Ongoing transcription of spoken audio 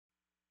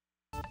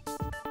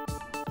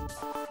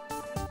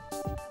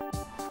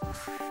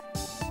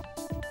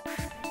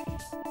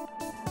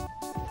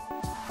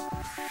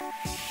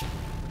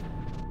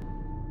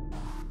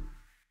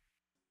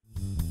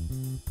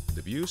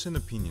The views and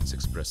opinions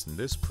expressed in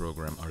this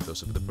program are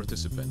those of the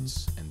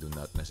participants and do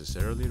not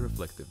necessarily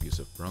reflect the views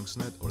of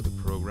BronxNet or the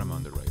program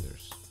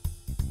underwriters.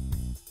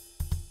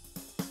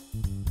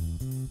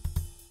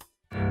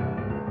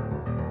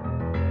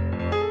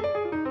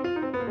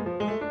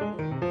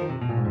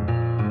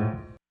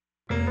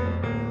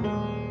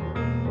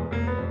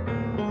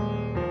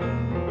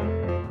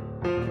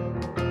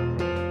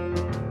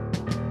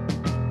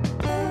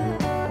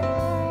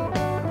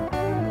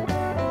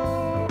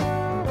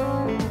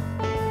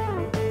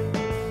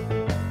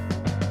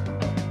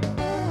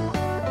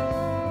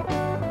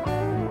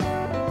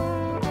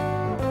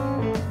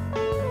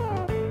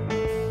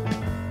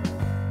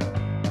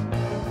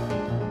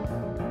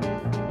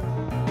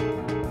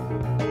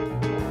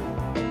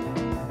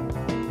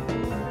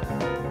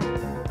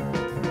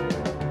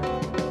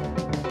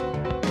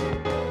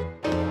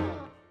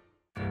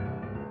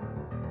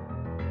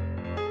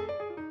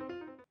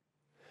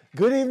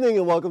 Good evening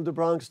and welcome to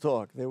Bronx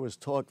Talk. There was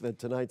talk that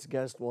tonight's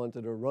guest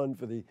wanted to run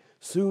for the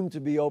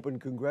soon-to-be-open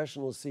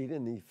congressional seat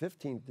in the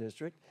 15th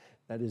District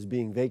that is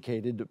being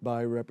vacated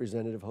by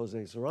Representative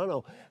Jose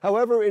Serrano.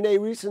 However, in a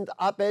recent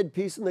op-ed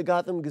piece in the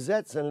Gotham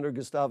Gazette, Senator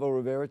Gustavo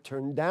Rivera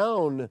turned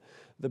down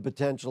the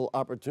potential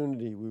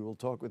opportunity. We will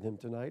talk with him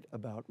tonight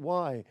about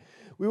why.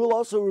 We will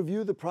also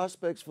review the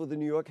prospects for the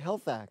New York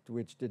Health Act,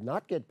 which did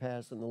not get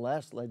passed in the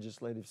last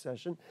legislative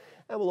session,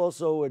 and we'll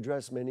also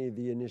address many of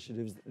the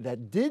initiatives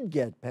that did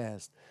get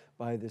passed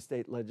by the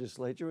state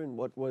legislature in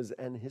what was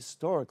an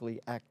historically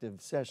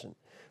active session.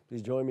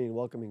 Please join me in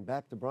welcoming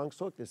back to Bronx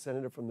Talk the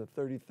senator from the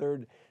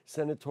 33rd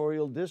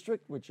Senatorial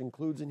District, which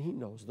includes, and he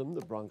knows them,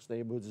 the Bronx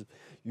neighborhoods of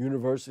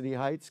University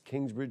Heights,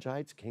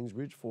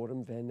 Kingsbridge,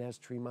 Fordham, Van Ness,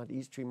 Tremont,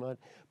 East Tremont,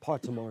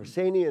 parts of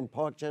Morrisania and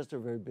Parkchester, a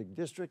very big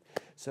district.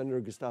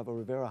 Senator Gustavo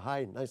Rivera,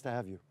 hi, nice to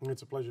have you.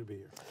 It's a pleasure to be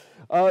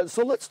here.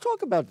 So let's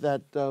talk about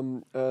that.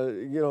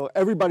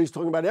 Everybody's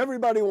talking about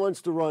everybody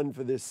wants to run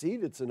for this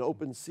seat. It's an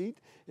open seat.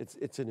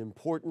 It's an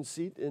important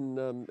seat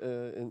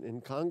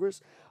in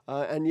Congress.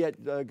 And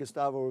yet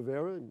Gustavo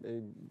Rivera,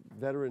 a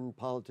veteran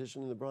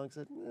politician in the Bronx,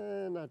 said,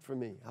 not for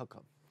me. How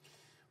come?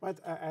 Well,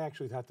 I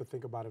actually had to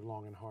think about it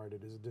long and hard.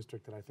 It is a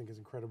district that I think is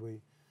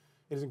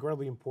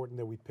incredibly important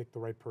that we pick the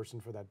right person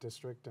for that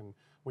district. And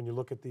when you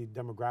look at the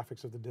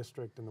demographics of the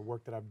district and the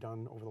work that I've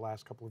done over the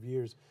last couple of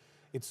years,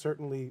 it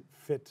certainly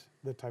fit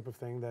the type of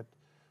thing that,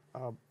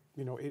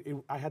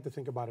 I had to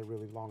think about it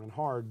really long and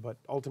hard, but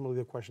ultimately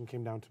the question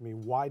came down to me,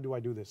 why do I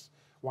do this?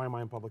 Why am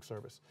I in public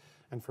service?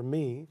 And for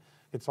me,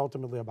 it's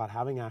ultimately about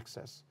having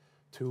access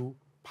to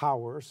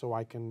power so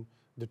I can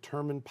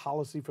determine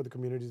policy for the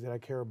communities that I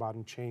care about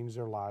and change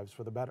their lives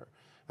for the better.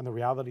 And the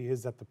reality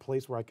is that the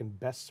place where I can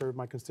best serve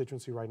my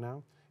constituency right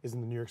now is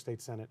in the New York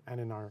State Senate and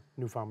in our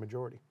newfound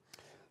majority.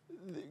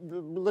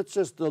 Let's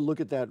just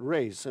look at that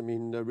race. I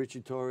mean,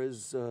 Richie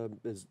Torres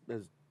has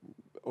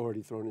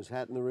already thrown his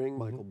hat in the ring.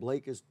 Michael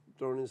Blake has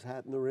thrown his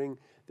hat in the ring.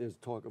 There's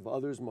talk of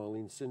others,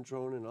 Marlene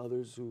Cintrone and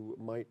others who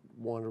might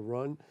want to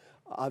run.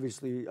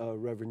 Obviously,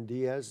 Reverend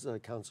Diaz,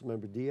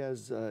 Councilmember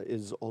Diaz,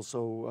 is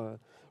also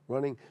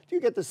running. Do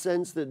you get the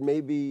sense that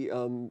maybe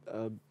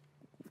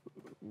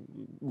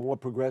more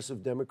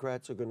progressive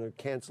Democrats are going to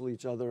cancel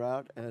each other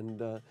out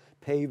and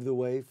pave the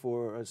way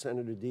for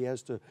Senator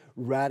Diaz to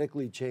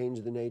radically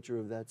change the nature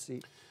of that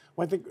seat?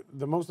 Well, I think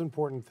the most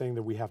important thing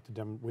that we have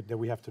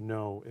to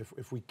know,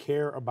 if we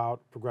care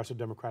about progressive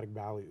democratic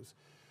values,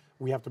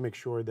 we have to make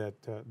sure that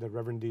that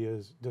Reverend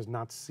Diaz does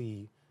not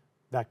see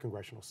that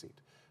congressional seat.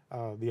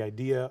 The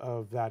idea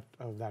of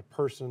that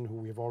person who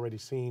we have already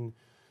seen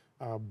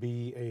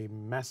be a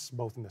mess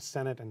both in the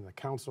Senate and the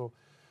Council,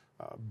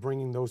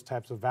 bringing those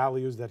types of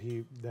values that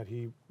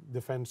he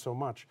defends so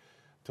much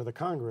to the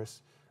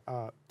Congress,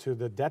 to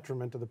the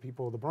detriment of the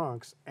people of the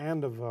Bronx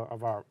and of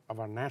our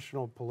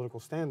national political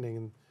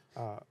standing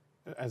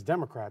as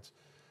Democrats,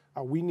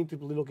 we need to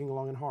be looking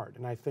long and hard.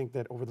 And I think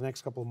that over the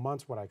next couple of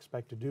months, what I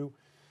expect to do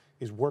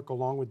is work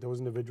along with those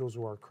individuals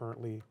who are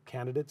currently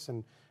candidates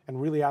and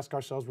really ask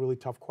ourselves really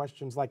tough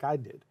questions like I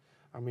did.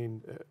 I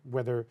mean,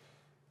 whether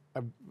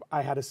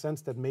I had a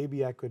sense that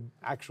maybe I could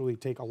actually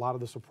take a lot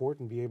of the support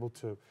and be able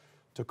to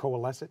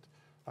coalesce it.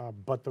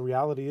 But the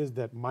reality is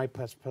that my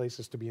best place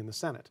is to be in the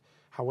Senate.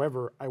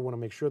 However, I want to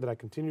make sure that I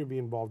continue to be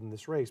involved in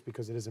this race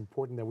because it is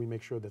important that we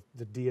make sure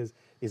that Diaz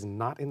is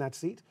not in that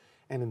seat.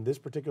 And in this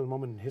particular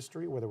moment in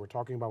history, whether we're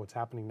talking about what's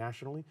happening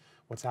nationally,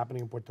 what's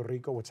happening in Puerto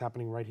Rico, what's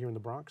happening right here in the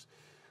Bronx,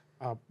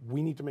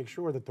 we need to make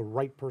sure that the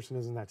right person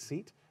is in that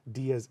seat.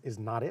 Diaz is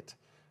not it.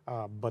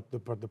 But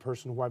the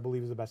person who I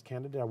believe is the best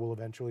candidate, I will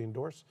eventually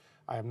endorse.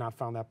 I have not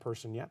found that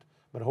person yet,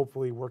 but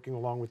hopefully working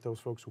along with those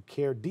folks who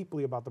care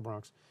deeply about the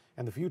Bronx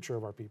and the future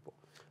of our people,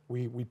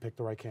 we pick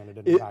the right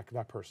candidate and back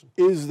that person.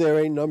 Is there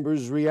a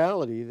numbers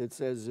reality that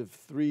says if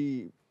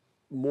three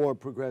more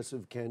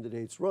progressive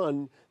candidates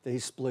run, they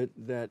split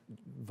that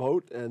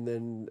vote, and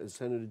then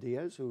Senator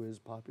Diaz, who is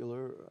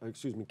popular,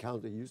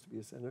 he used to be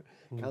a senator,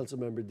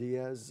 Councilmember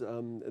Diaz,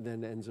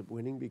 then ends up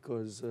winning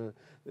because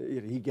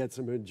he gets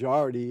a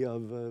majority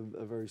of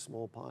a very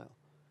small pile.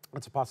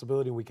 It's a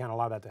possibility, and we can't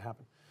allow that to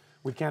happen.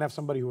 We can't have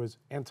somebody who is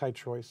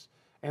anti-choice,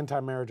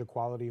 anti-marriage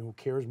equality, who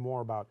cares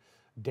more about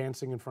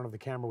dancing in front of the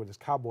camera with his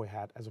cowboy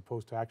hat as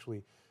opposed to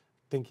actually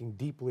thinking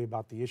deeply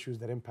about the issues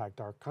that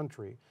impact our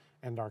country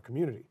and our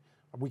community.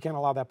 We can't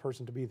allow that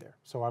person to be there.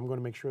 So I'm going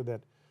to make sure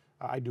that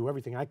I do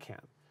everything I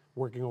can,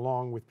 working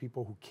along with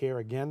people who care,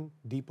 again,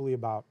 deeply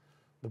about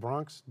the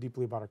Bronx,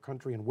 deeply about our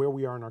country and where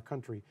we are in our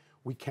country.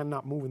 We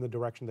cannot move in the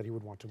direction that he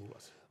would want to move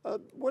us.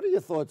 What are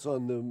your thoughts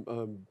on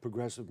the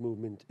progressive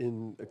movement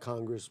in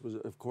Congress?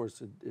 Of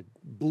course, it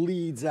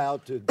bleeds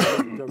out to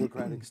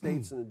Democratic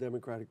states and the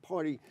Democratic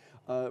Party,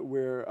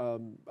 where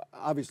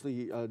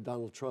obviously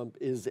Donald Trump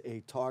is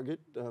a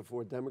target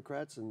for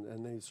Democrats,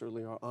 and they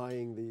certainly are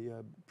eyeing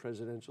the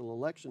presidential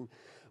election.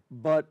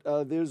 But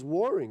there's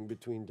warring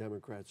between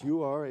Democrats.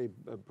 You are a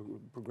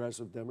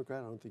progressive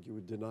Democrat. I don't think you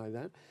would deny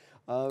that.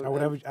 I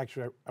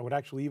would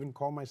actually even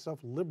call myself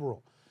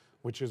liberal,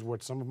 which is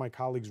what some of my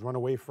colleagues run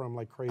away from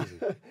like crazy.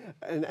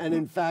 and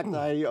in fact,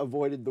 I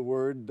avoided the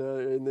word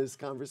in this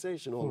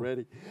conversation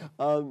already.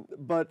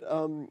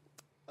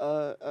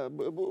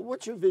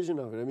 What's your vision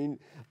of it? I mean,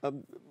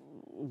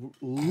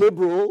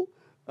 liberal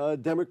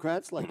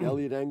Democrats like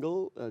Eliot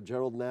Engel,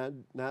 Gerald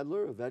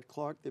Nadler, Yvette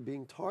Clarke, they're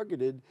being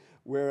targeted,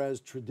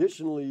 whereas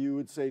traditionally you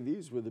would say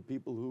these were the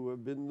people who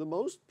have been the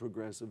most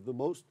progressive, the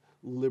most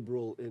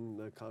liberal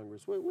in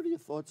Congress. What are your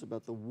thoughts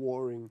about the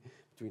warring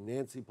between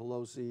Nancy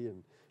Pelosi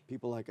and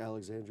people like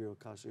Alexandria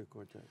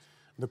Ocasio-Cortez?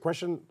 The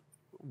question,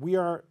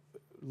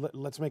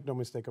 let's make no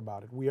mistake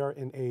about it, we are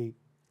in a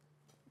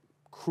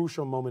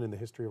crucial moment in the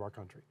history of our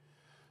country.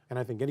 And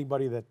I think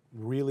anybody that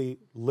really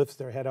lifts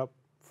their head up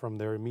from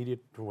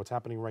what's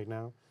happening right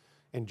now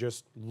and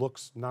just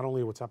looks not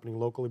only at what's happening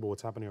locally, but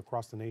what's happening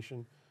across the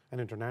nation and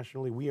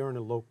internationally, we are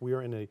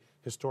in a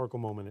historical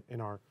moment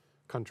in our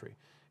country.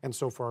 And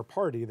so for our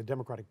party, the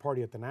Democratic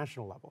Party at the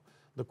national level,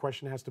 the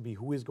question has to be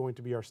who is going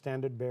to be our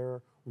standard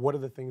bearer? What are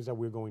the things that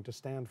we're going to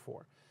stand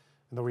for?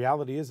 And the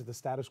reality is that the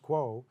status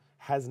quo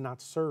has not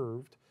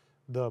served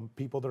the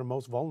people that are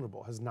most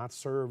vulnerable, has not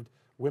served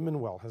women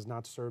well, has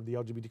not served the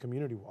LGBT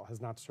community well,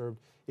 has not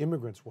served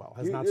immigrants well,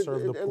 has not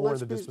served the poor and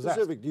the dispossessed. Let's be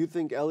specific. Do you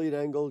think Eliot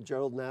Engel,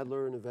 Gerald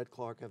Nadler, and Yvette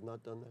Clarke have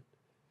not done that?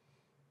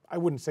 I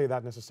wouldn't say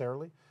that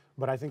necessarily,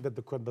 but I think that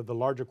the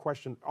larger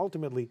question,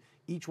 ultimately,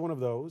 each one of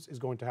those is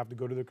going to have to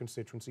go to their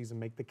constituencies and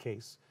make the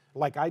case,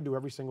 like I do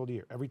every single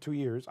year. Every 2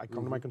 years, I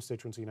come to my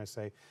constituency and I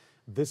say,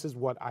 these are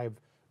what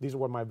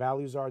my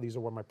values are, these are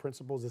what my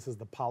principles, this is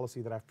the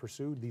policy that I've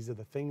pursued, these are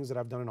the things that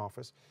I've done in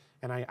office,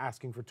 and I'm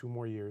asking for 2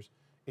 more years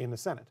in the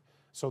Senate.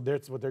 So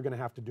that's what they're going to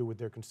have to do with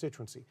their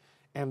constituency.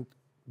 And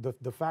the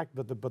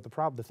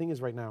thing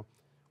is right now,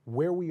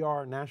 where we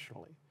are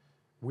nationally,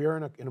 we are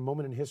in a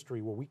moment in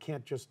history where we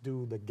can't just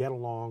do the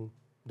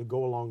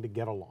go along to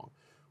get along.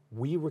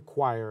 We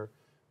require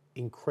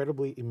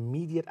incredibly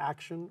immediate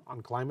action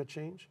on climate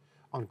change,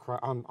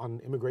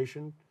 on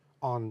immigration,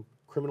 on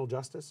criminal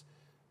justice.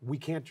 We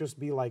can't just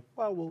be like,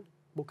 well,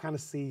 we'll kind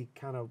of see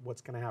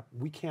what's going to happen.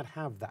 We can't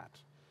have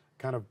that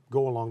kind of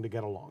go along to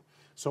get along.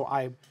 So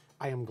I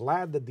am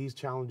glad that these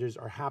challenges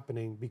are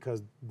happening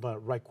because the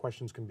right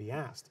questions can be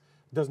asked.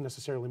 It doesn't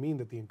necessarily mean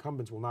that the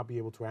incumbents will not be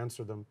able to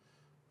answer them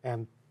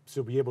and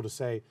to be able to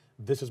say,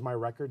 this is my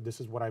record, this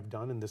is what I've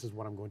done, and this is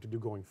what I'm going to do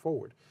going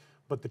forward.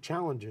 But the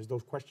challenges,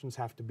 those questions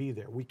have to be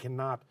there.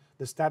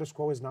 The status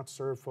quo has not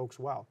served folks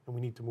well, and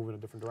we need to move in a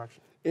different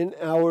direction. In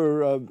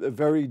our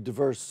very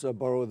diverse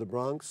borough of the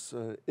Bronx,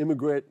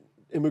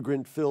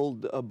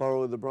 immigrant-filled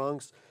borough of the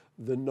Bronx,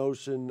 the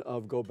notion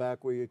of go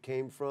back where you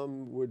came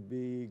from would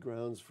be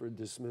grounds for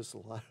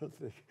dismissal.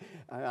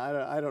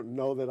 I don't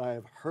know that I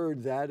have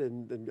heard that,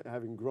 and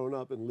having grown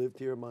up and lived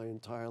here my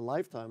entire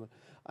lifetime,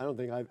 I don't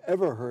think I've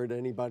ever heard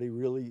anybody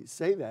really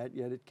say that,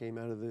 yet it came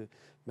out of the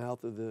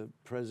mouth of the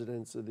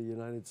presidents of the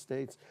United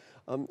States.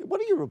 What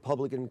do your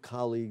Republican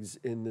colleagues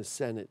in the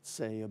Senate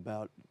say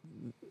about,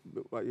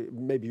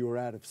 maybe you were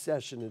out of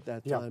session at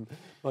that time,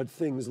 but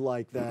things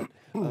like that?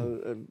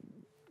 Do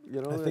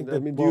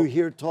you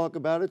hear talk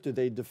about it? Do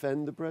they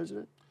defend the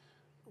president?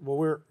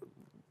 Well,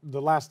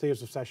 the last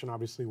days of session,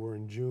 obviously, were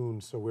in June,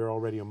 so we're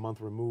already a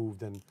month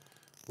removed, and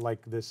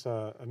like this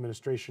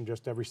administration,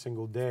 just every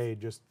single day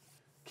just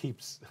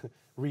keeps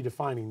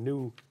redefining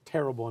new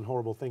terrible and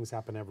horrible things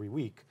happen every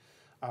week.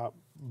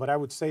 But I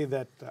would say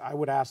that I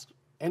would ask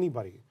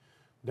anybody,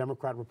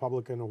 Democrat,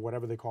 Republican, or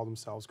whatever they call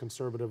themselves,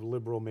 conservative,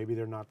 liberal, maybe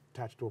they're not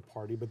attached to a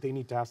party, but they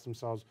need to ask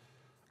themselves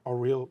a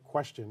real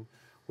question,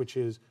 which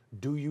is,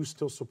 do you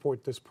still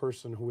support this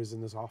person who is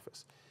in this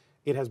office?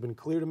 It has been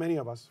clear to many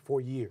of us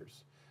for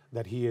years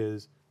that he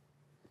is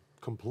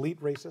complete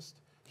racist,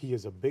 he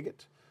is a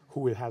bigot,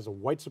 who has a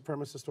white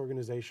supremacist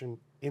organization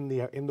in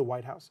the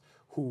White House,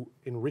 who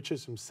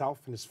enriches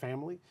himself and his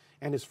family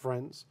and his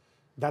friends.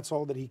 That's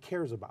all that he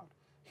cares about.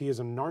 He is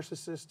a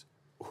narcissist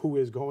who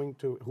is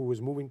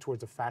moving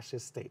towards a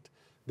fascist state.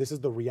 This is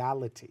the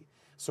reality.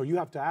 So you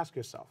have to ask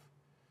yourself,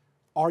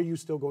 are you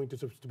still going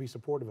to be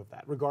supportive of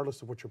that,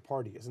 regardless of what your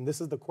party is? And this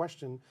is the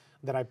question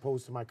that I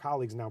pose to my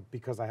colleagues now,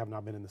 because I have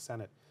not been in the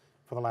Senate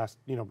for the last,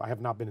 I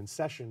have not been in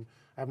session,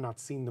 I have not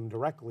seen them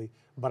directly,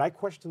 but I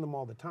question them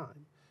all the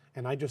time.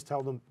 And I just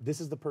tell them,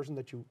 this is the person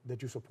that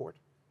you support.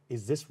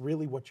 Is this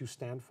really what you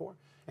stand for?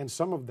 And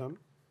some of them,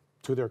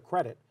 to their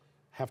credit,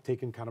 have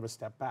taken kind of a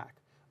step back.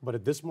 But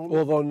at this moment,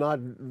 although not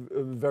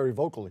very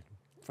vocally,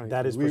 frankly.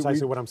 That is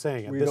precisely what I'm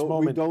saying. At this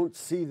moment, we don't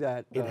see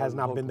that. It has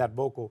not been that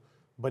vocal,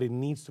 but it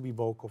needs to be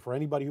vocal for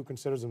anybody who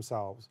considers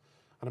themselves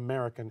an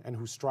American and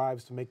who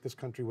strives to make this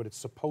country what it's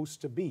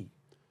supposed to be.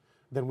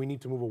 Then we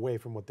need to move away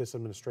from what this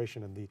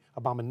administration and the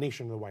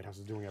abomination of the White House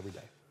is doing every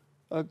day.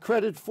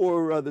 Credit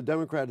for the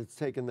Democrats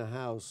taking the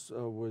House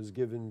was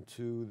given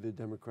to the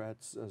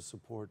Democrats'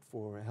 support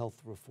for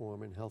health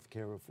reform and health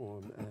care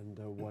reform and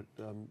what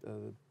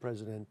the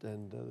President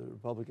and the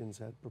Republicans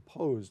had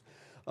proposed.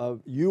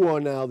 You are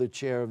now the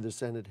chair of the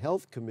Senate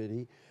Health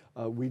Committee.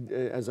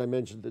 As I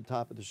mentioned at the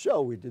top of the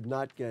show, we did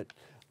not get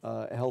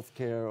health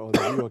care or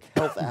the New York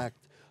Health Act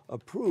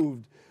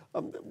approved.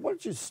 Why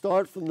don't you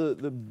start from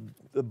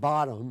the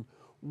bottom?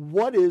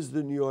 What is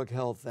the New York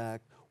Health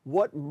Act?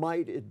 What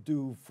might it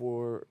do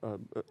for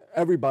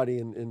everybody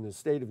in the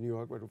state of New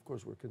York? But of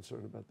course, we're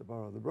concerned about the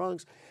borough of the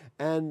Bronx.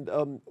 And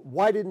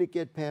why didn't it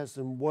get passed?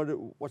 And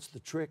what's the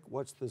trick?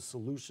 What's the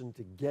solution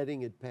to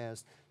getting it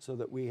passed so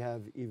that we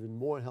have even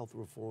more health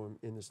reform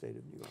in the state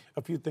of New York?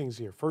 A few things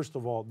here. First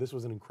of all, this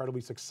was an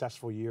incredibly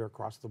successful year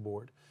across the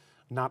board,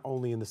 not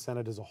only in the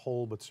Senate as a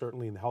whole, but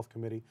certainly in the Health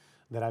Committee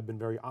that I've been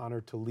very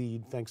honored to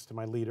lead, thanks to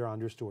my leader,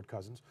 Andrea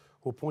Stewart-Cousins,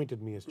 who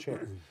appointed me as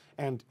chair.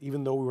 And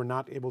even though we were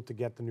not able to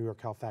get the New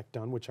York Health Act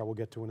done, which I will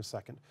get to in a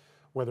second,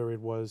 whether it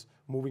was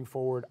moving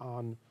forward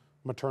on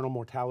maternal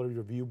mortality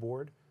review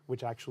board,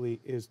 which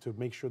actually is to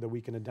make sure that we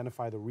can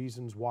identify the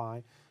reasons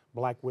why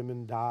Black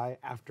women die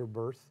after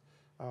birth,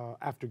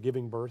 after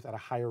giving birth at a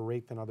higher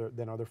rate than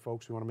other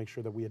folks. We want to make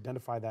sure that we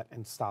identify that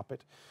and stop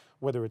it.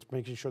 Whether it's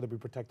making sure that we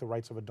protect the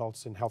rights of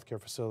adults in healthcare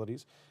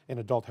facilities, in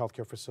adult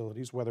healthcare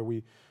facilities, whether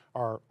we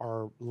are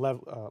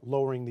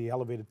lowering the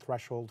elevated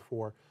threshold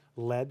for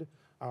lead,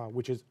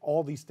 which is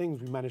all these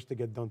things we managed to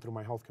get done through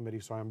my health committee.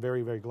 So I'm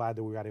very, very glad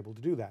that we got able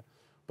to do that.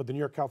 But the New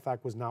York Health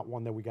Act was not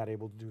one that we got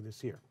able to do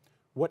this year.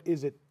 What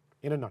is it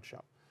in a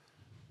nutshell?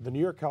 The New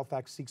York Health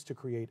Act seeks to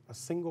create a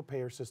single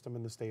payer system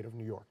in the state of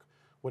New York.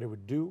 What it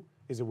would do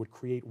is it would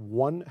create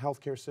one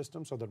healthcare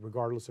system so that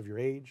regardless of your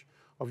age,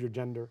 of your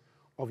gender,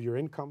 of your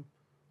income,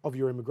 of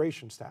your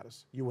immigration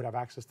status, you would have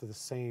access to the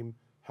same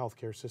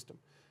healthcare system.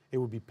 It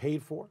would be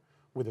paid for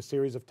with a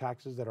series of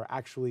taxes that are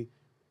actually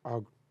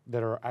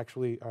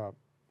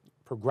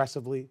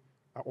progressively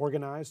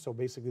organized. So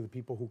basically the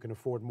people who can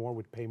afford more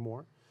would pay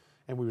more.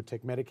 And we would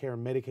take Medicare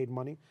and Medicaid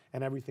money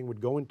and everything would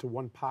go into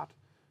one pot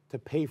to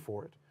pay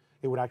for it.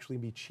 It would actually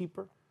be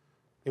cheaper.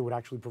 It would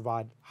actually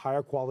provide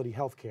higher quality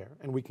health care,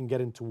 and we can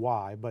get into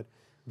why, but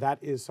that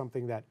is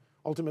something that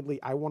ultimately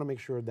I want to make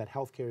sure that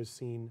health care is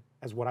seen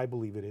as what I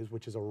believe it is,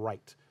 which is a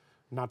right,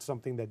 not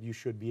something that you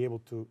should be able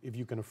to, if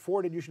you can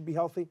afford it, you should be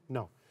healthy.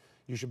 No,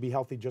 you should be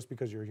healthy just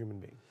because you're a human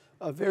being.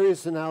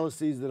 Various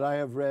analyses that I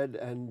have read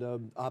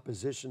and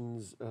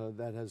oppositions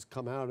that has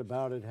come out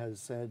about it has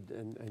said,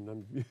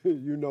 and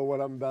you know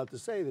what I'm about to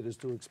say, that it's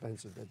too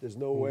expensive, that there's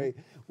no way,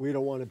 we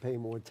don't want to pay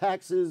more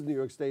taxes. New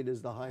York State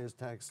is the highest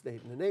tax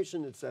state in the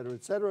nation, et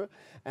cetera,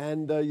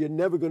 and you're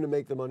never going to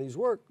make the money's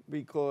work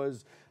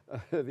because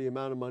the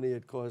amount of money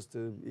it costs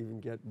to even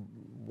get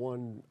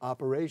one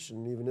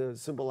operation, even a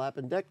simple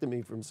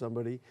appendectomy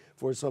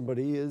for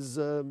somebody is,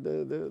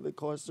 the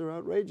costs are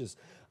outrageous.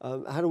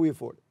 How do we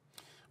afford it?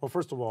 Well,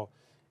 first of all,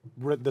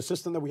 the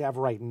system that we have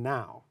right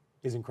now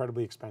is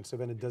incredibly expensive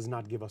and it does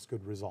not give us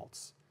good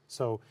results.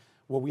 So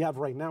what we have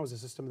right now is a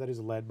system that is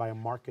led by a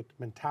market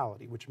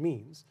mentality, which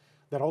means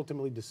that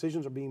ultimately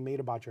decisions are being made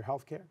about your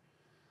health care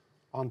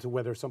onto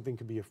whether something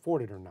can be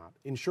afforded or not.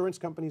 Insurance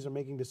companies are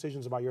making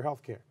decisions about your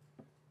health care.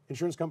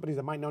 Insurance companies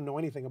that might not know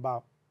anything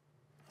about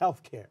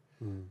health care.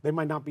 They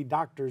might not be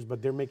doctors,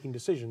 but they're making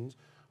decisions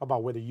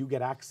about whether you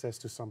get access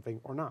to something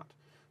or not.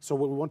 So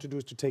what we want to do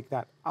is to take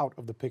that out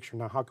of the picture.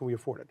 Now, how can we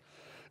afford it?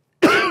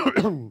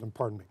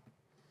 Pardon me.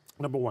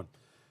 Number one,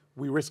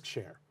 we risk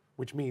share,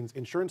 which means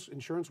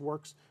insurance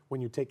works when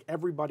you take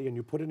everybody and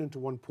you put it into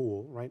one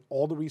pool, right?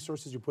 All the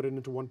resources, you put it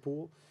into one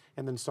pool,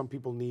 and then some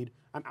people need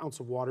an ounce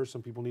of water,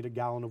 some people need a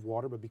gallon of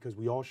water, but because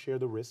we all share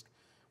the risk,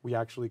 we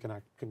actually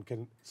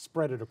can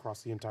spread it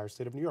across the entire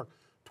state of New York.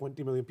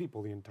 20 million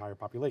people, the entire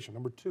population.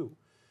 Number two,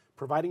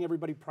 providing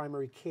everybody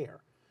primary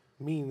care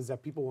means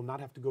that people will not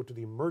have to go to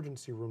the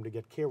emergency room to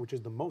get care, which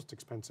is the most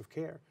expensive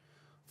care.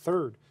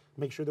 Third,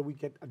 make sure that we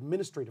get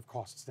administrative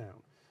costs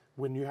down.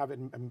 When you have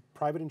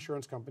private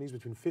insurance companies,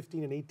 between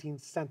 15 and 18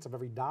 cents of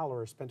every dollar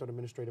are spent on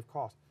administrative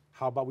costs.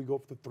 How about we go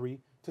up to 3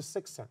 to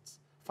 6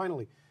 cents?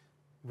 Finally,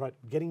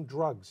 getting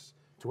drugs,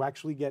 to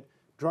actually get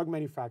drug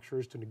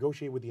manufacturers to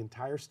negotiate with the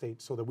entire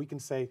state so that we can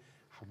say,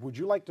 would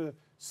you like to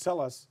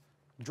sell us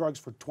drugs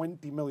for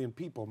 20 million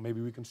people,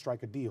 maybe we can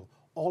strike a deal.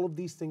 All of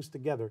these things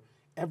together,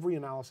 every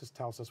analysis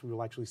tells us we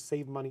will actually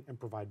save money and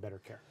provide better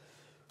care.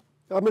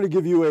 I'm going to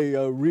give you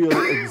a real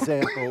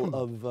example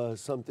of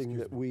something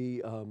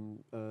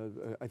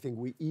that I think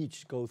we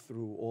each go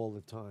through all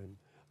the time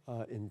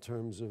in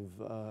terms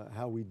of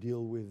how we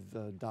deal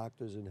with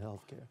doctors and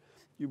healthcare.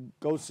 You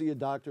go see a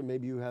doctor,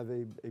 maybe you have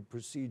a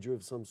procedure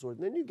of some sort,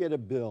 and then you get a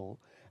bill,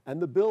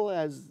 and the bill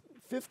has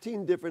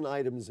 15 different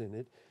items in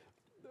it.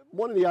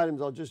 One of the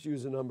items, I'll just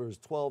use a number, is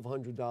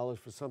 $1,200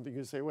 for something.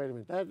 You say, wait a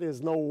minute,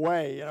 there's no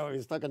way. You know,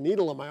 he stuck a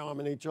needle in my arm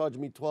and he charged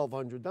me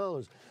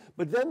 $1,200.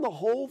 But then the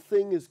whole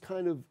thing is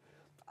kind of,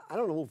 I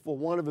don't know, for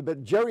want of a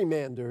better,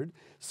 gerrymandered,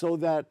 so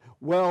that,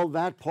 well,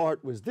 that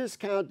part was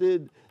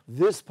discounted,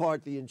 this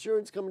part the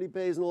insurance company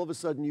pays, and all of a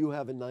sudden you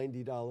have a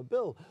 $90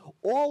 bill.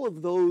 All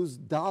of those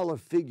dollar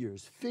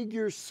figures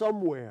figure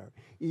somewhere.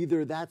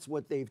 Either that's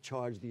what they've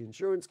charged the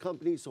insurance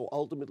company, so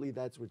ultimately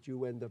that's what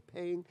you end up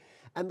paying.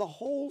 And the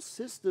whole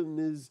system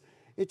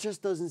it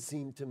just doesn't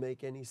seem to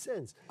make any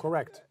sense.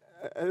 Correct.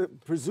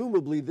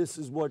 Presumably this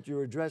is what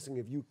you're addressing.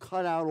 If you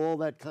cut out all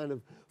that kind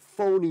of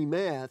phony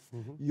math,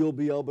 you'll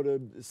be able to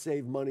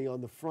save money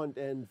on the front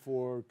end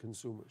for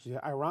consumers. Yeah,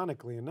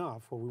 ironically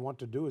enough, what we want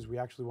to do is we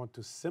actually want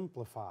to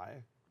simplify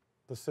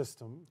the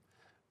system,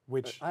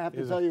 which I have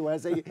to tell you,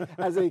 as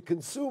a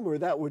consumer,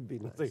 that would be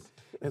nice.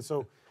 And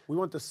so we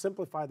want to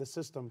simplify the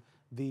system.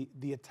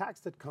 The attacks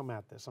that come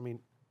at this, I mean,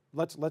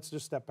 let's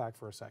just step back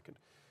for a second.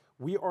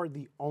 We are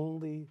the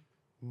only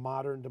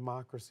modern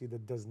democracy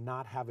that does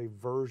not have a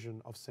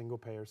version of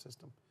single-payer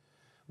system.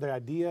 The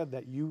idea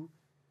that you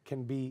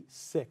can be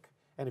sick,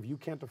 and if you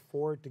can't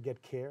afford to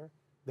get care,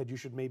 that you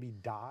should maybe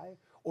die,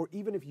 or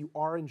even if you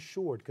are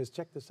insured, because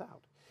check this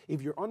out,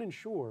 if you're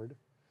uninsured,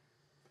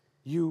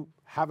 you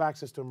have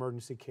access to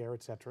emergency care,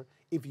 etc.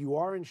 If you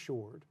are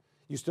insured,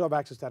 you still have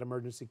access to that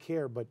emergency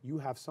care, but you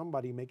have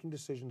somebody making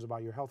decisions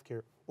about your health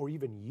care, or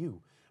even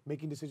you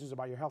making decisions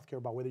about your health care,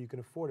 about whether you can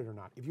afford it or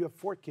not. If you have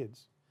 4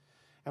 kids,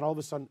 and all of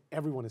a sudden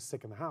everyone is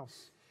sick in the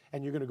house,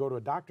 and you're going to go to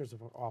a doctor's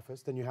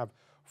office, then you have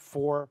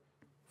four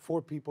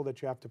people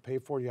that you have to pay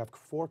for. You have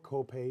 4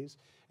 co-pays,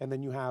 and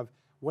then you have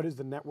what is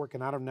the network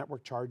and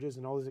out-of-network charges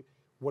and all this.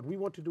 What we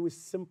want to do is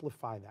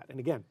simplify that. And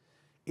again,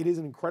 it is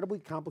an incredibly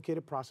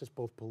complicated process,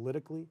 both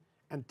politically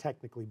and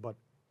technically. But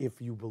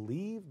if you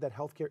believe that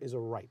healthcare is a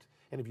right,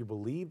 and if you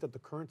believe that the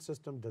current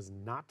system does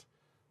not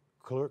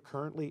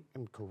currently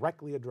and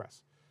correctly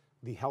address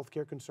the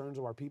healthcare concerns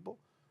of our people,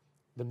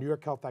 the New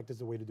York Health Act is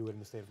the way to do it in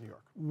the state of New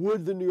York.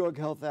 Would the New York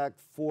Health Act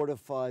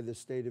fortify the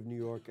state of New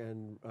York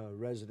and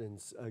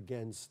residents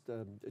against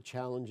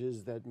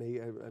challenges that may,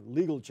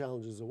 legal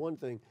challenges are one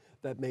thing,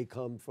 that may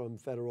come from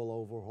federal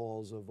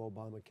overhauls of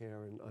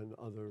Obamacare and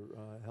other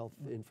health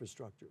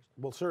infrastructures?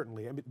 Well,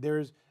 certainly. I mean,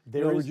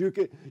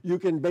 you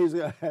can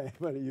basically, I'm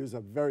going to use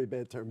a very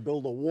bad term,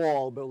 build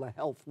a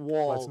health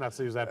wall. Let's not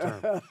use that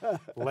term.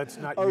 Let's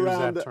not use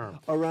that term.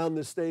 Around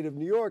the state of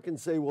New York and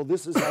say, well,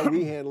 this is how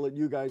we handle it.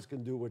 You guys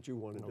can do what you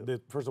want to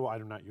do. First of all, I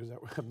do not use that.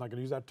 I'm not going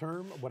to use that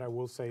term. What I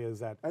will say is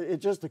that it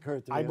just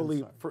occurred to me. I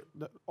believe,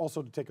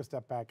 also to take a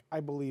step back, I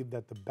believe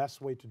that the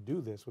best way to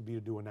do this would be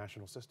to do a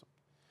national system.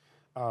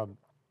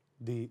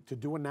 To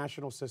do a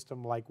national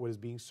system like what is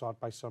being sought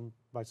by some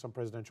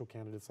presidential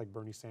candidates like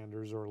Bernie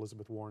Sanders or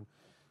Elizabeth Warren,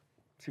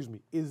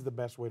 is the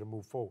best way to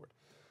move forward.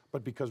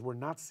 But because we're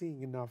not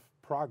seeing enough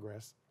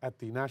progress at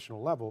the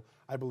national level,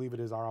 I believe it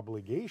is our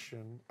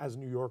obligation as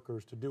New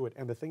Yorkers to do it.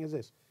 And the thing is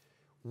this,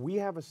 we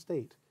have a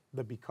state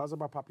that because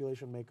of our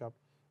population makeup,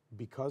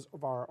 because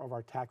of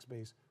our tax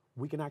base,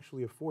 we can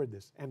actually afford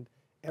this. And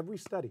every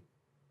study,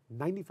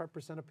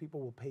 95% of people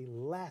will pay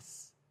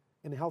less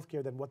in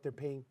healthcare than what they're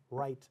paying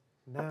right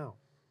now.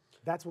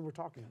 That's what we're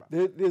talking about.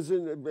 This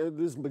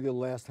will be the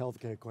last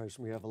healthcare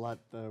question. We have a lot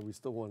we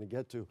still want to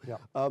get to.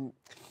 Yeah.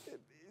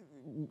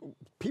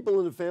 People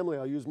in the family,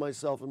 I'll use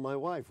myself and my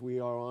wife, we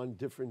are on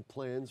different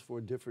plans for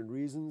different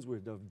reasons.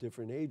 We're of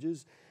different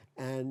ages.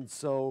 And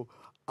so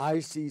I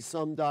see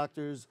some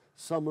doctors,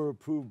 some are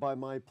approved by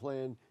my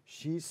plan.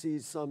 She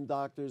sees some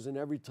doctors, and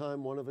every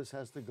time one of us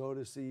has to go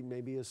to see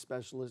maybe a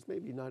specialist,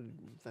 maybe not,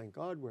 thank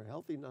God we're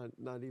healthy,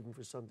 not even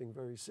for something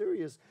very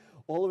serious,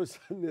 all of a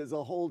sudden there's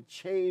a whole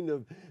chain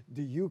of,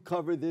 do you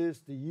cover this?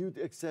 Do you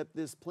accept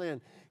this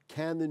plan?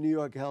 Can the New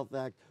York Health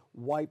Act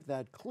wipe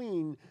that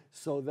clean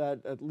so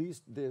that at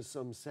least there's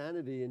some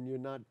sanity and you're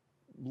not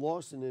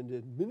lost in an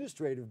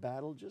administrative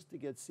battle just to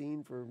get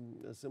seen for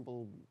a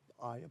simple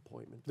eye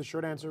appointment? The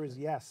short answer is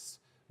yes,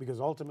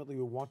 because ultimately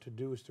what we want to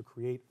do is to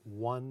create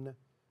one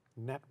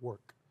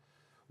network.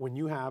 When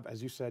you have,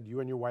 as you said, you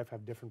and your wife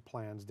have different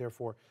plans,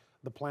 therefore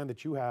the plan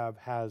that you have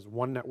has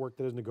one network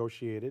that is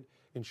negotiated.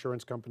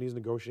 Insurance companies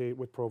negotiate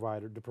with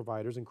the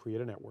providers and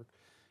create a network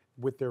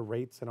with their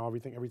rates and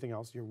everything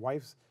else. Your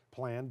wife's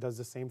plan does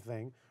the same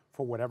thing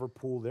for whatever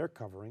pool they're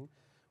covering.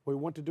 What we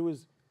want to do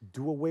is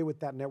do away with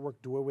that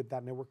network,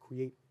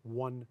 create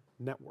one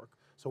network.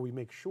 So we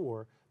make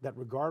sure that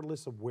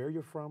regardless of where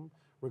you're from,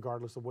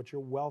 regardless of what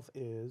your wealth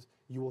is,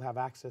 you will have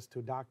access to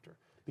a doctor.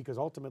 because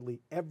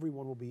ultimately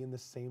everyone will be in the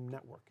same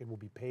network. It will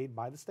be paid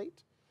by the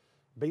state.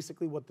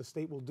 Basically what the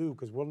state will do,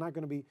 because we're not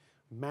going to be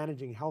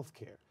managing health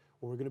care,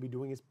 what we're going to be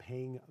doing is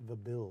paying the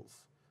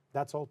bills.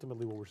 That's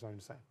ultimately what we're starting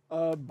to say.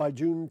 By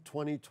June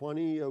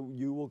 2020,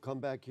 you will come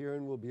back here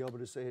and we'll be able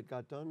to say it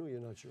got done, or you're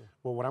not sure?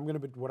 Well, what I'm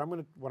going to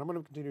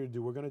continue to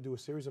do, we're going to do a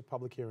series of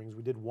public hearings.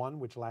 We did one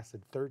which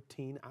lasted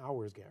 13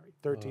 hours, Gary,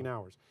 13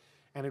 hours.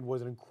 And it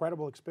was an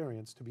incredible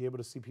experience to be able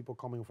to see people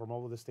coming from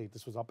all over the state.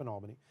 This was up in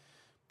Albany,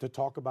 to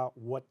talk about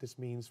what this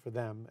means for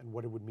them and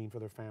what it would mean for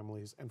their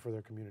families and for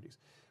their communities.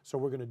 So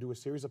we're going to do a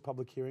series of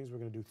public hearings. We're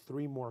going to do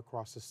 3 more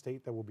across the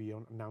state that will be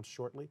announced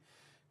shortly,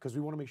 because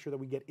we want to make sure that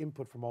we get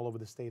input from all over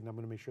the state, and I'm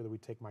going to make sure that we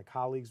take my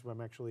colleagues. I'm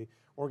actually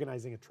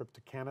organizing a trip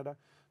to Canada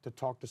to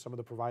talk to some of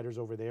the providers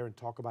over there and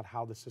talk about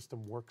how the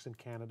system works in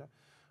Canada.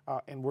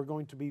 And we're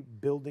going to be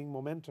building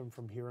momentum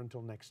from here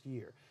until next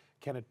year.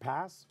 Can it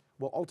pass?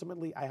 Well,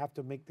 ultimately, I have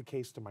to make the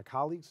case to my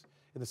colleagues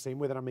in the same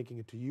way that I'm making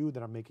it to you,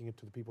 that I'm making it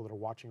to the people that are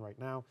watching right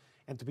now,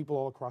 and to people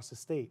all across the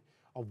state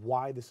of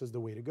why this is the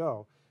way to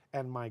go.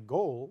 And my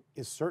goal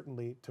is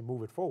certainly to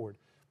move it forward.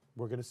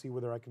 We're going to see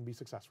whether I can be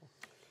successful.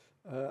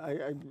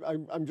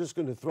 I'm just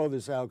going to throw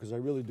this out because I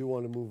really do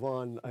want to move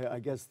on. I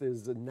guess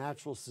there's a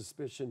natural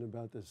suspicion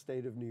about the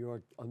state of New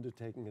York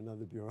undertaking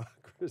another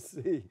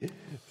bureaucracy.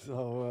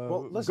 So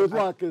well, listen, good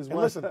luck as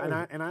well.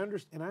 And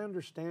I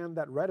understand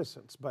that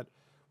reticence, but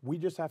we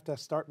just have to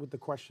start with the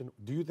question: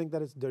 do you think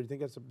that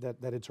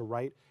it's a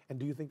right, and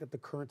do you think that the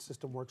current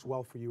system works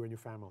well for you and your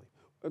family?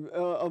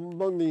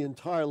 Among the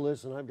entire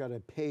list, and I've got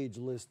a page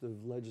list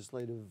of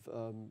legislative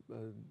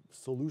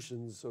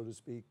solutions, so to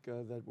speak,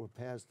 that were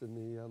passed in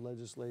the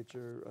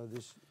legislature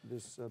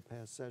this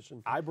past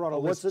session. I brought a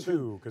list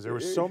too, because there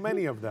were so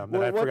many of them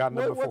that I'd forgotten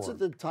them before. What's at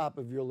the top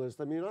of your list?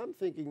 I mean, I'm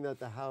thinking that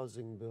the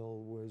housing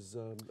bill was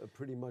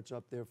pretty much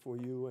up there for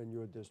you and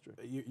your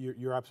district.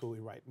 You're absolutely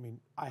right. I mean,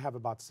 I have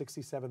about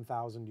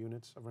 67,000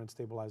 units of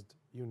rent-stabilized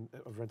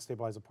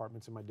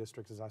apartments in my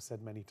district, as I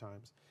said many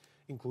times,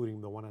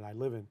 including the one that I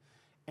live in.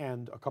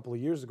 And a couple of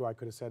years ago, I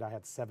could have said I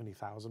had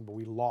 70,000, but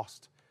we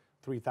lost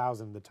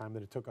 3,000 the time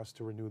that it took us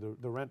to renew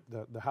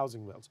the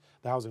housing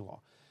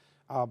law.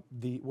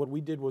 What we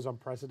did was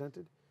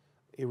unprecedented.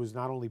 It was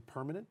not only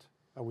permanent,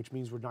 which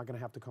means we're not going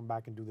to have to come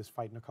back and do this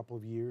fight in a couple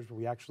of years. But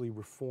we actually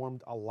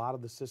reformed a lot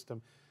of the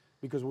system,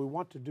 because what we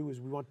want to do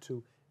is we want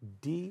to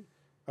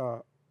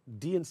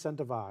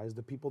de-incentivize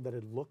the people that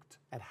had looked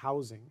at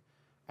housing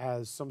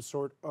as some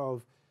sort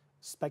of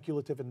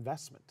speculative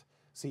investment.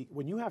 See,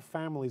 when you have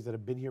families that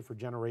have been here for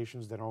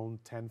generations that own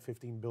 10,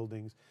 15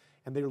 buildings,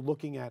 and they're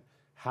looking at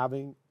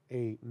having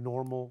a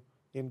normal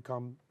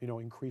income,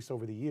 increase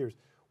over the years,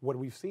 what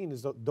we've seen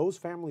is that those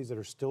families that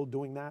are still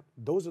doing that,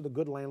 those are the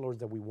good landlords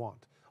that we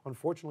want.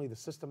 Unfortunately, the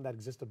system that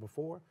existed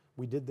before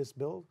we did this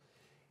bill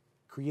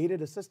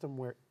created a system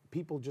where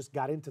people just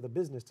got into the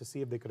business to see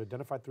if they could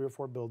identify 3 or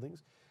 4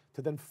 buildings,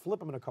 to then flip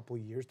them in a couple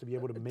of years to be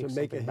able to make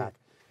something back.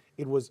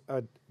 It was,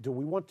 do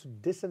we want to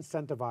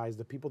disincentivize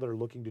the people that are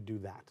looking to do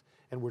that?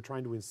 And we're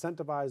trying to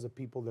incentivize the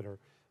people that are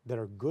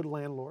good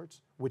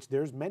landlords, which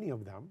there's many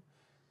of them,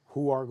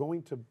 who are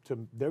going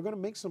they're going to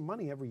make some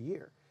money every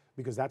year,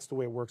 because that's the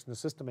way it works in the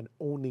system. And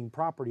owning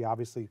property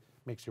obviously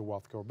makes your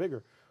wealth grow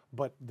bigger.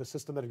 But the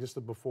system that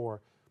existed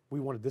before, we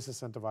want to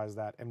disincentivize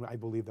that, and I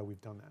believe that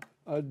we've done that.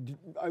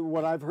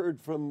 What I've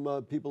heard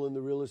from people in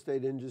the real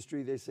estate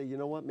industry, they say, you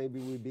know what, maybe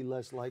we'd be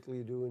less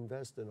likely to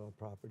invest in our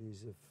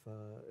properties if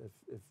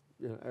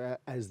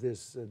as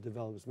this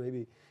develops.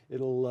 Maybe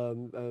it'll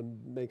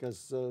make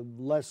us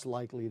less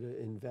likely to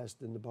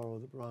invest in the borough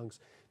of the Bronx,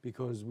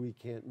 because we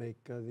can't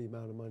make the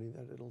amount of money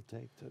that it'll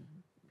take to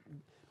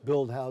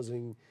build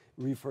housing,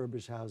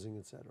 refurbish housing,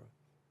 et cetera.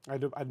 I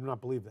do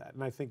not believe that.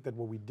 And I think that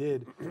what we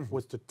did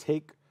was to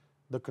take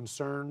the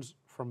concerns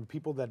from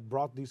people that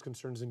brought these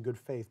concerns in good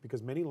faith,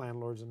 because many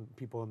landlords and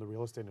people in the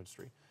real estate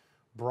industry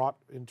brought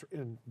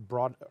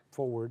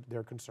forward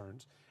their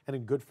concerns, and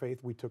in good faith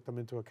we took them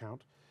into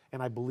account.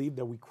 And I believe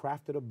that we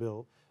crafted a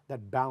bill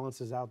that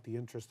balances out the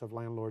interest of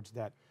landlords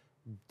that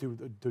do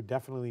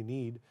definitely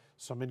need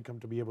some income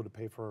to be able to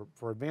pay for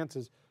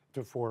advances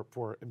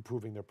for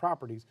improving their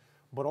properties,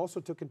 but also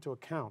took into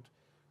account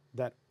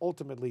that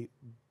ultimately,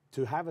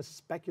 to have a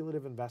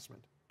speculative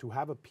investment, to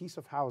have a piece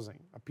of housing,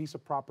 a piece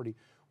of property,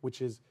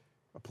 which is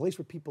a place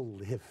where people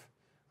live,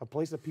 a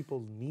place that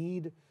people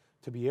need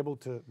to be able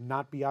to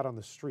not be out on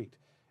the street,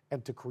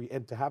 and to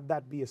have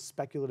that be a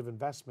speculative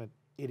investment,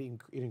 it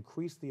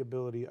increased the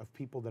ability of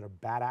people that are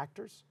bad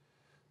actors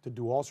to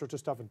do all sorts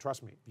of stuff. And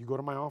trust me, you go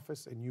to my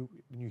office and you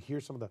hear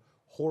some of the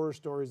horror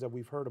stories that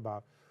we've heard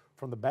about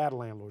from the bad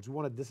landlords. We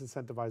want to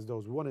disincentivize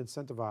those. We want to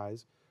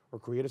incentivize or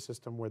create a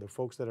system where the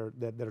folks that are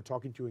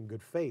talking to you in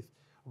good faith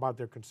about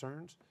their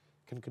concerns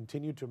can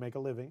continue to make a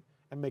living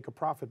and make a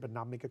profit, but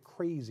not make a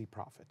crazy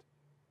profit.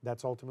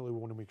 That's ultimately what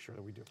we want to make sure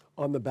that we do.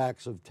 On the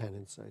backs of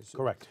tenants, I assume.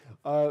 Correct.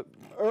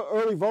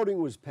 Early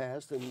voting was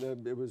passed,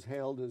 and it was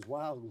hailed as,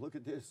 wow, look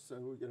at this.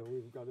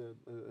 We've got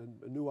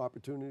a new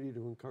opportunity to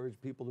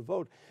encourage people to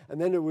vote. And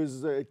then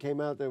it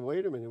came out that,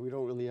 wait a minute, we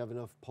don't really have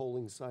enough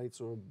polling sites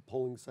or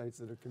polling sites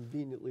that are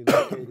conveniently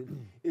located.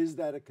 Is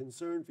that a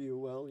concern for you?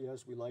 Well,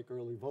 yes, we like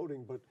early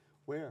voting, but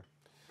where?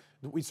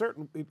 We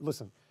certainly,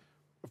 listen,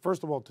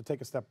 first of all, to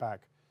take a step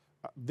back,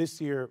 this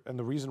year, and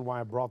the reason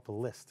why I brought the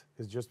list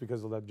is just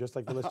because of that, just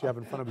like the list you have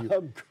in front of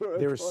you.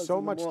 There is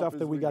so much stuff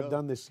that we got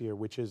done this year,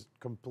 which is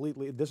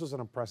this was an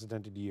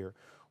unprecedented year.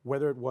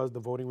 Whether it was the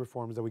voting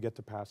reforms that we get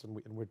to pass, and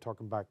we're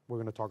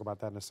going to talk about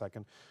that in a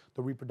second,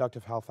 the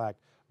Reproductive Health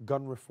Act,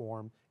 gun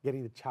reform,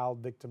 getting the Child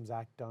Victims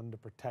Act done to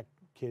protect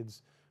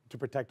kids, to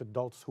protect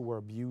adults who were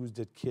abused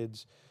as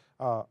kids,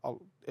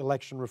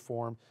 election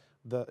reform,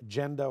 the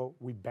agenda,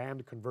 we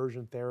banned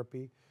conversion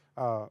therapy.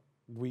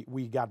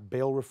 We got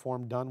bail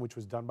reform done, which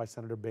was done by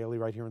Senator Bailey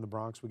right here in the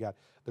Bronx. We got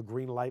the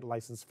green light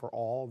license for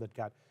all that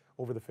got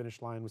over the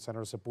finish line with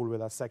Senator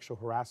Sepulveda, sexual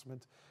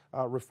harassment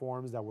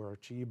reforms that were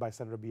achieved by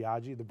Senator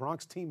Biaggi. The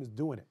Bronx team is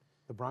doing it.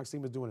 The Bronx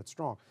team is doing it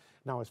strong.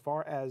 Now, as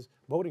far as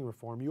voting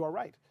reform, you are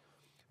right.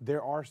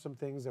 There are some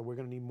things that we're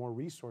going to need more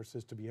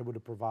resources to be able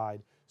to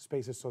provide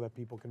spaces so that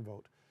people can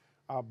vote.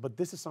 But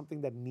this is something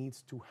that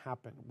needs to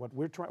happen. What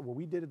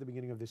we did at the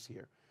beginning of this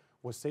year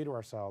was say to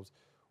ourselves,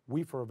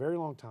 we, for a very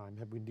long time,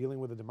 have been dealing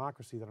with a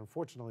democracy that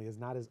unfortunately is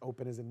not as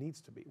open as it needs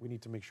to be. We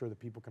need to make sure that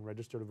people can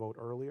register to vote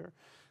earlier,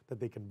 that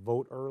they can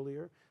vote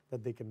earlier,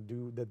 that they can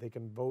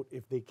vote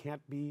if they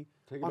can't be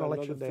on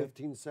election day.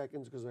 15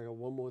 seconds because I got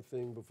one more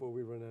thing before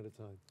we run out of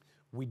time.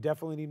 We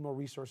definitely need more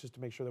resources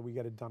to make sure that we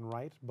get it done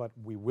right, but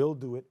we will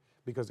do it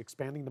because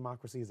expanding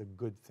democracy is a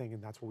good thing,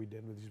 and that's what we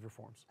did with these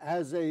reforms.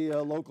 As a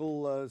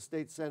local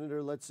state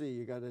senator, let's see,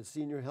 you got a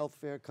senior health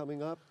fair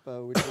coming up,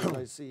 which is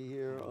I see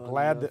here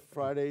on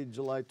Friday,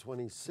 July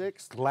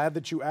 26th. Glad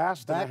that you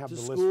asked, and I have the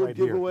list right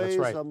here. Giveaways, that's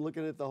right. I'm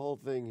looking at the whole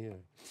thing here.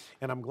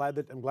 And I'm glad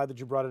that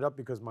you brought it up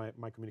because my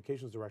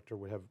communications director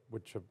would have.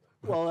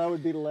 Well, that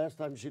would be the last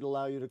time she'd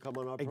allow you to come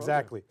on our program.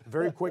 Exactly.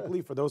 Very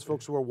quickly, for those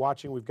folks who are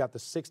watching, we've got the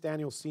 6th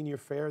Annual Senior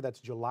Fair. That's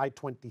July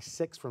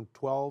 26th from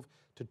 12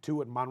 to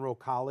 2 at Monroe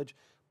College.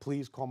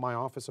 Please call my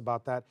office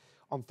about that.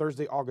 On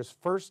Thursday, August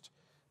 1st,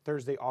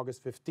 Thursday,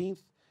 August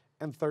 15th,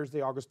 and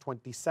Thursday, August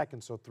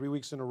 22nd. So 3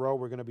 weeks in a row,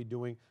 we're going to be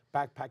doing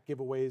backpack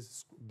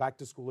giveaways,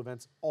 back-to-school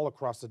events all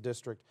across the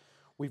district.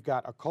 We've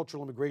got a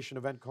cultural immigration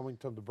event coming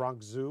to the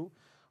Bronx Zoo,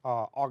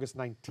 August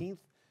 19th.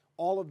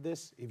 All of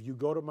this, if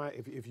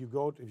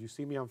you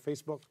see me on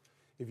Facebook,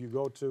 if you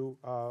go to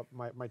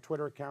my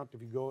Twitter account,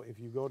 if you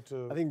go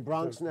to I think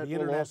BronxNet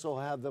will also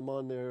have them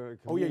on their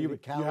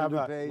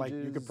calendar pages. Like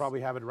you could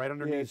probably have it right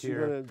underneath here.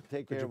 You're going to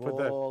take care of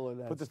all of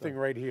that. Put the stuff. thing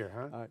right here,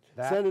 huh? All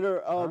right.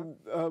 Senator,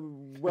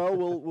 well,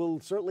 we'll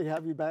certainly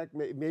have you back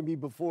maybe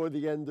before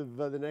the end of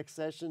the next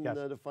session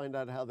to find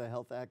out how the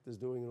Health Act is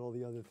doing and all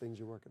the other things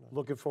you're working on.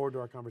 Looking forward to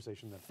our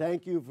conversation then.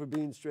 Thank you for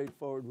being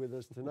straightforward with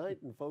us tonight.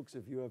 And folks,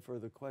 if you have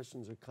further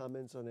questions or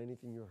comments on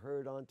anything you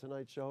heard on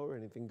tonight's show or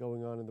anything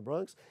going on in the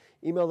Bronx,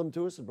 email them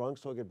to us at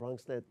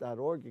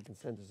BronxTalk@BronxNet.org. You can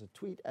send us a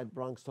tweet at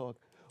BronxTalk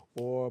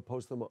or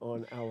post them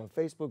on our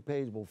Facebook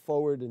page. We'll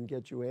forward and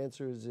get you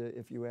answers.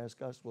 If you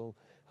ask us, we'll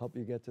help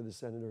you get to the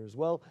senator as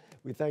well.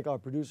 We thank our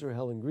producer,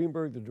 Helen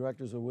Greenberg, the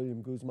directors are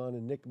William Guzman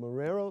and Nick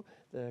Marrero,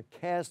 the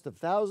cast of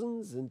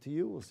thousands, and to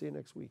you, we'll see you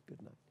next week.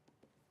 Good night.